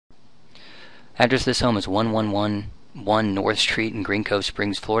Address this home is 1111 North Street in Green Cove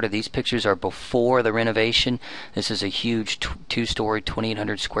Springs, Florida. These pictures are before the renovation. This is a huge two-story,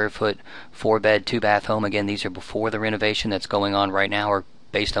 2,800 square foot, 4-bed, 2-bath home. Again, these are before the renovation that's going on right now, or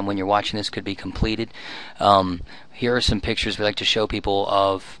based on when you're watching this, could be completed. Here are some pictures we like to show people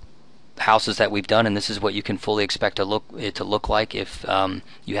of houses that we've done, and this is what you can fully expect it to look like if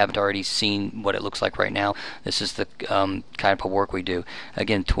you haven't already seen what it looks like right now. This is the kind of work we do.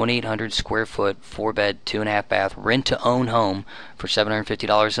 Again, 2,800 square foot, 4-bed, 2.5 bath, rent-to-own home for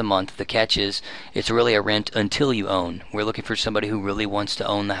 $750 a month. The catch is it's really a rent until you own. We're looking for somebody who really wants to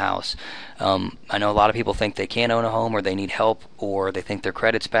own the house. I know a lot of people think they can't own a home, or they need help, or they think their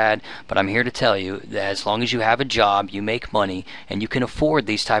credit's bad, but I'm here to tell you that as long as you have a job, you make money, and you can afford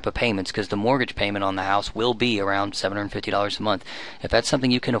these type of payments, because the mortgage payment on the house will be around $750 a month. If that's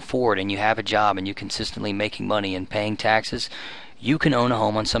something you can afford, and you have a job, and you're consistently making money and paying taxes, you can own a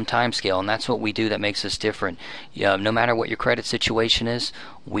home on some time scale, and that's what we do that makes us different. No matter what your credit situation is,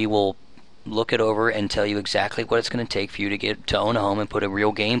 we will look it over and tell you exactly what it's going to take for you to get to own a home and put a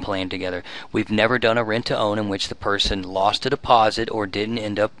real game plan together. We've never done a rent to own in which the person lost a deposit or didn't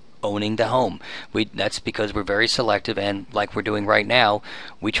end up owning the home. That's because we're very selective, and like we're doing right now,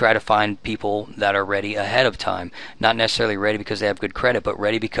 we try to find people that are ready ahead of time. Not necessarily ready because they have good credit, but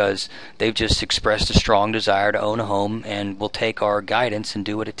ready because they've just expressed a strong desire to own a home, and will take our guidance and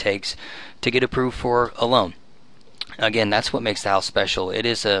do what it takes to get approved for a loan. Again, that's what makes the house special. It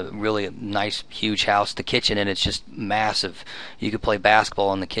is a really nice, huge house. The kitchen in it's just massive. You could play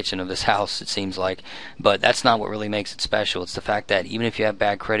basketball in the kitchen of this house, it seems like. But that's not what really makes it special. It's the fact that even if you have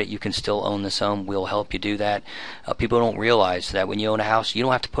bad credit, you can still own this home. We'll help you do that. People don't realize that when you own a house, you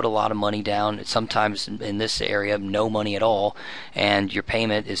don't have to put a lot of money down. Sometimes in this area, no money at all, and your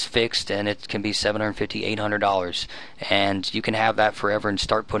payment is fixed, and it can be $750, $800, and you can have that forever and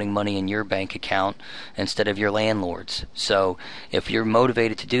start putting money in your bank account instead of your landlord's. So if you're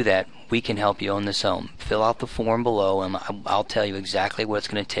motivated to do that, we can help you own this home. Fill out the form below, and I'll tell you exactly what it's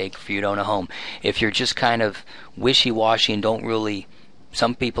going to take for you to own a home. If you're just kind of wishy-washy and don't really,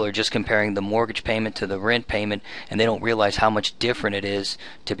 some people are just comparing the mortgage payment to the rent payment, and they don't realize how much different it is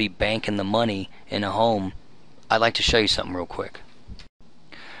to be banking the money in a home. I'd like to show you something real quick.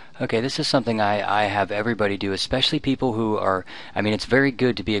 Okay, this is something I have everybody do, especially people who are, I mean, it's very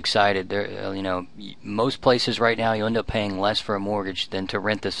good to be excited. There, most places right now you end up paying less for a mortgage than to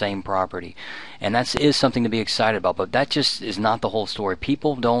rent the same property. And that is something to be excited about, but that just is not the whole story.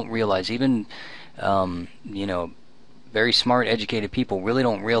 People don't realize, even, very smart, educated people really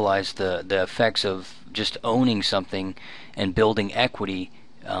don't realize the effects of just owning something and building equity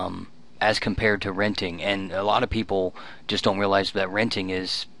as compared to renting. And a lot of people just don't realize that renting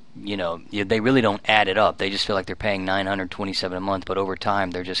is, they really don't add it up. They just feel like they're paying $927 a month, but over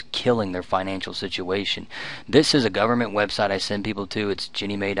time they're just killing their financial situation. This is a government website I send people to. It's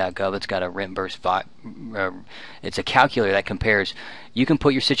ginniemay.gov. It's got a rent-burst it's a calculator that compares. You can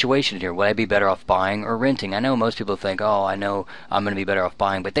put your situation in here. Would I be better off buying or renting? I know most people think, oh, I know I'm going to be better off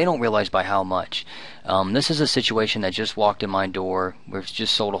buying, but they don't realize by how much. This is a situation that just walked in my door. We've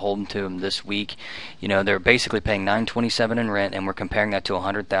just sold a home to them this week. They're basically paying $927 in rent, and we're comparing that to a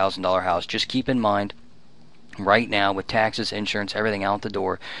 $100,000 house. Just keep in mind, right now, with taxes, insurance, everything out the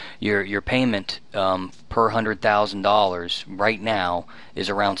door, your payment per $100,000 right now is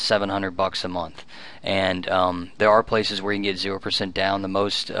around $700 a month. And there are places where you can get 0% down. The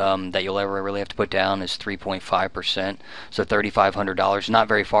most that you'll ever really have to put down is 3.5%, so $3,500. Not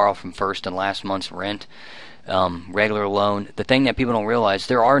very far off from first and last month's rent. Regular loan. The thing that people don't realize,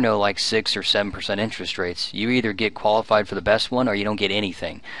 there are no like 6 or 7% interest rates. You either get qualified for the best one or you don't get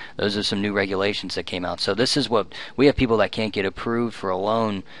anything. Those are some new regulations that came out. So this is what we have: people that can't get approved for a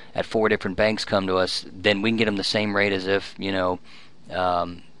loan at 4 different banks come to us. Then we can get them the same rate as if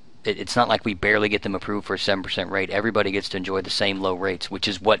it's not like we barely get them approved for a 7% rate. Everybody gets to enjoy the same low rates, which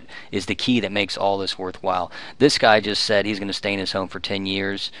is what is the key that makes all this worthwhile. This guy just said he's going to stay in his home for 10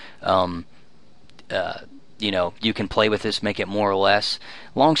 years. You can play with this, make it more or less.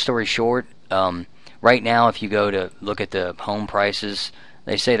 Long story short, right now if you go to look at the home prices,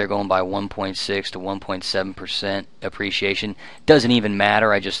 they say they're going by 1.6 to 1.7% appreciation. Doesn't even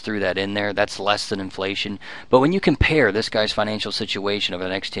matter. I just threw that in there. That's less than inflation. But when you compare this guy's financial situation over the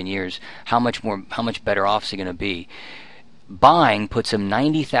next 10 years, how much better off is he going to be? Buying puts him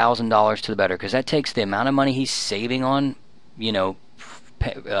 $90,000 to the better, because that takes the amount of money he's saving on,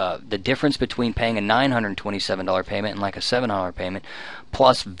 the difference between paying a $927 payment and like a $700 payment,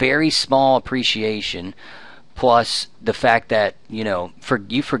 plus very small appreciation, plus the fact that you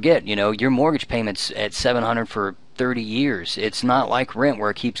forget your mortgage payments at $700 for 30 years. It's not like rent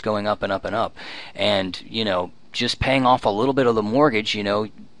where it keeps going up and up and up. And, you know, just paying off a little bit of the mortgage, you know,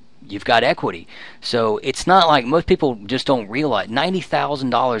 you've got equity. So it's not like most people just don't realize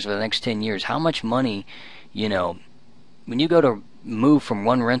 $90,000 for the next 10 years. How much money, you know, when you go to move from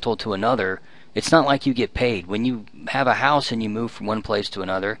one rental to another, it's not like you get paid. When you have a house and you move from one place to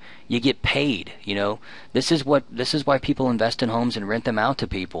another, you get paid, you know. This is why people invest in homes and rent them out to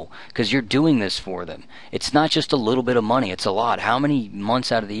people, because you're doing this for them. It's not just a little bit of money, it's a lot. How many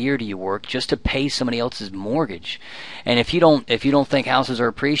months out of the year do you work just to pay somebody else's mortgage? And if you don't think houses are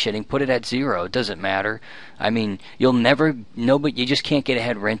appreciating, put it at 0. It doesn't matter. I mean, you'll never know, but you just can't get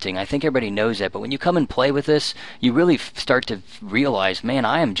ahead renting. I think everybody knows that, but when you come and play with this, you really start to realize, man,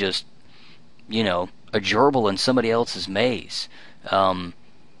 I am just, you know, a gerbil in somebody else's maze. Even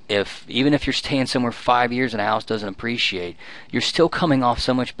if you're staying somewhere 5 years and a house doesn't appreciate, you're still coming off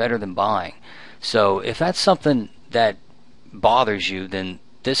so much better than buying. So if that's something that bothers you, then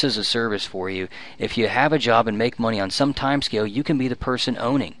this is a service for you. If you have a job and make money on some time scale, you can be the person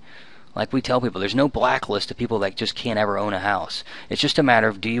owning. Like we tell people, there's no blacklist of people that just can't ever own a house. It's just a matter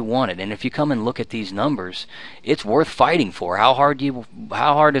of, do you want it? And if you come and look at these numbers, it's worth fighting for. How hard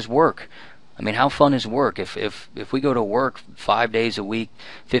is work? I mean, how fun is work? If we go to work 5 days a week,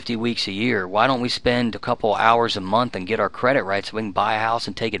 50 weeks a year, why don't we spend a couple hours a month and get our credit right so we can buy a house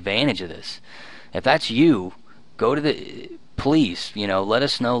and take advantage of this? If that's you, please, you know, let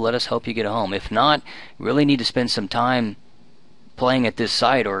us know. Let us help you get a home. If not, you really need to spend some time playing at this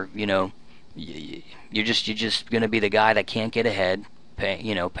site, or, you know, you're just going to be the guy that can't get ahead,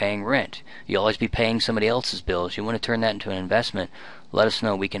 paying rent. You'll always be paying somebody else's bills. You want to turn that into an investment, let us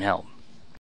know. We can help.